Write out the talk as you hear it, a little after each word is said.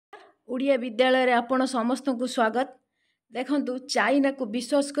ओडिया विद्यालय रे आपण समस्त को स्वागत। देखंतु चाइना को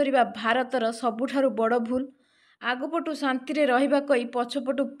विश्वास करिबा भारतर सबुठारु बड़ भूल। आगपटू शांति रे रहिबा कई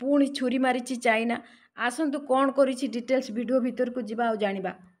पछपटू पुणी छुरी मारिछि चाइना। आसंतु कौन करिछि डिटेल्स वीडियो भीतर को जिबा आ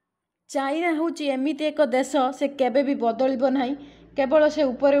जानिबा। चाइना होची एमिति एक देश से केबे भी बदलिबो नाही। केवल से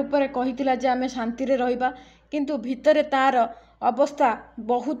ऊपर ऊपर कहितिला जे आमे शांति रे रहिबा, किंतु भितरे तार अवस्था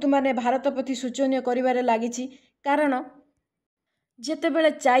बहुत माने भारत प्रति सूचनीय करिबारे लागिछि। कारण जेतेबेले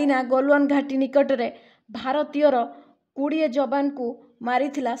चाइना गलवान घाटी निकटरे भारतीयर 20 जवान को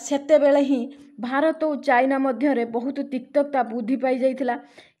मारिथिला, सेतेबेले ही भारत और चाइना मध्यरे बहुत तिक्तता बुद्धि पाई जाइथिला।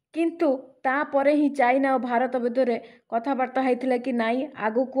 किंतु तापरे ही चाइना और भारत भितर कथबार्ता होइथिला कि नाई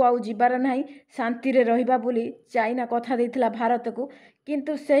आगु को आउ जिबार नाही, शांति रे रहिबा बोली चाइना कथा देइथिला भारत को।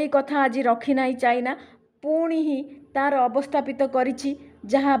 किंतु सही कथा आज रखी नाही चाइना, पुणी ही तार अवस्थापित करिछि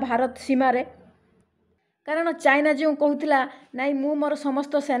जहाँ भारत सीमारे। कारण चाइना जो कहूला नाई मु मोर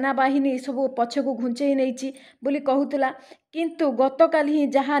समस्त सेना बाहिनी सब पछकू घुंचई नहीं बोली कहूला, किंतु गतकाली ही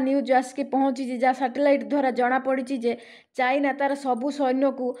जहाँ न्यूज आसिक पहुँची, जहाँ सैटेलाइट द्वारा जना पड़ी जे चाइना तार सबू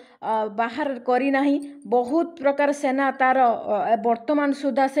सैन्य को बाहर करना, बहुत प्रकार सेना तार वर्तमान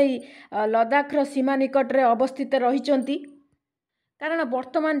सुधा से लद्दाखर सीमा निकट रे अवस्थित रही। कारण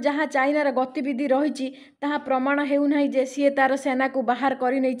वर्तमान जहाँ चाइनार गतिविधि रही ताहा प्रमाण हेउनाही जे सी तार सेना को बाहर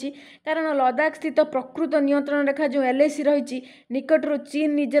कर नहीं। कारण लद्दाख स्थित प्रकृत नियंत्रण रेखा जो एलएसी रही निकटरू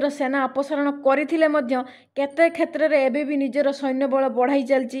चीन निजर सेना अपसारण करथिले मध्य केते क्षेत्र रे एबे भी निजर सैन्य बल बढ़ाई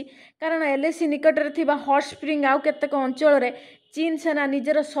चलची। कारण एलएसी निकट रे थिबा हॉट स्प्रिंग आउ केतेक अंचल रे चीन सेना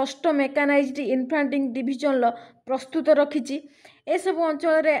निजर 6ठ मेकानाइज्ड इन्फांट्री डिविजन प्रस्तुत रखिछि। ए सब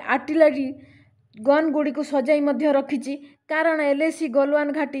अंचल रे आर्टिलरी गन गुड़ी को सजाई मध्य रखिछि। कारण एलएसी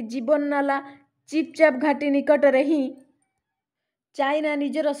गलवान घाटी जीवन नाला चिपचाप घाटी निकट रे ही चाइना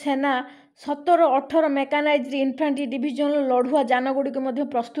निजर सेना 17-18 मेकानाइज्ड इन्फांट्री डिविजन लड़ुआ जान गुड़ी को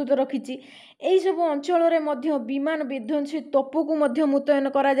प्रस्तुत रखिछि। एही सब अंचल रे मध्य विमान विध्वंसी तोपू को मध्य मुतयन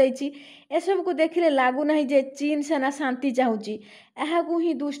करा जाइछि। ए सब को देखिले लागु नाही जे चीन सेना शांति चाहूची। एहाकू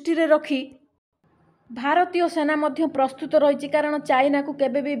ही दृष्टि रे रखी भारतीय सेना मध्य प्रस्तुत रही। कारण चाइना को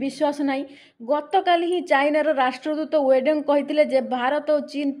केबे भी विश्वास नहीं। गतकाली ही चाइनार राष्ट्रदूत वेडेंग कहिथिले जे भारत और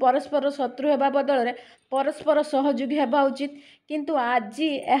चीन परस्पर शत्रु हेबा बदल रे परस्पर सहयोगी हेबा उचित। किंतु आज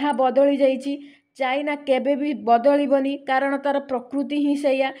यह बदली जाइछि। चाइना केबे भी बदलिबनी, कारण तार प्रकृति ही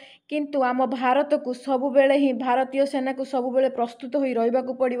सैया। किंतु आम भारत को सबुबेले ही भारतीय सेना को सबुबेले प्रस्तुत होई रहिबा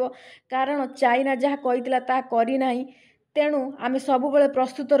को पड़िबो। कारण चाइना जहाँ कहिथिला ता करी नाही। तेणु आम सबुबले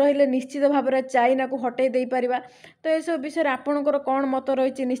प्रस्तुत रहिले निश्चित भाव में चाइना को हटई दे पारिबा। तो ये सब विषय आपणकर कौन मत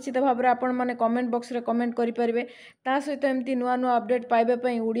रही निश्चित भाव में आपण मैंने कमेंट बॉक्स रे कमेंट करें। ता सहित एमती नुआ नुआ अपडेट पाइबा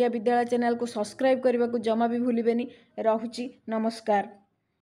पई ओडिया विद्यालय चैनल को सब्सक्राइब करने को जमा भी भूलिबेनी। रहुची, नमस्कार।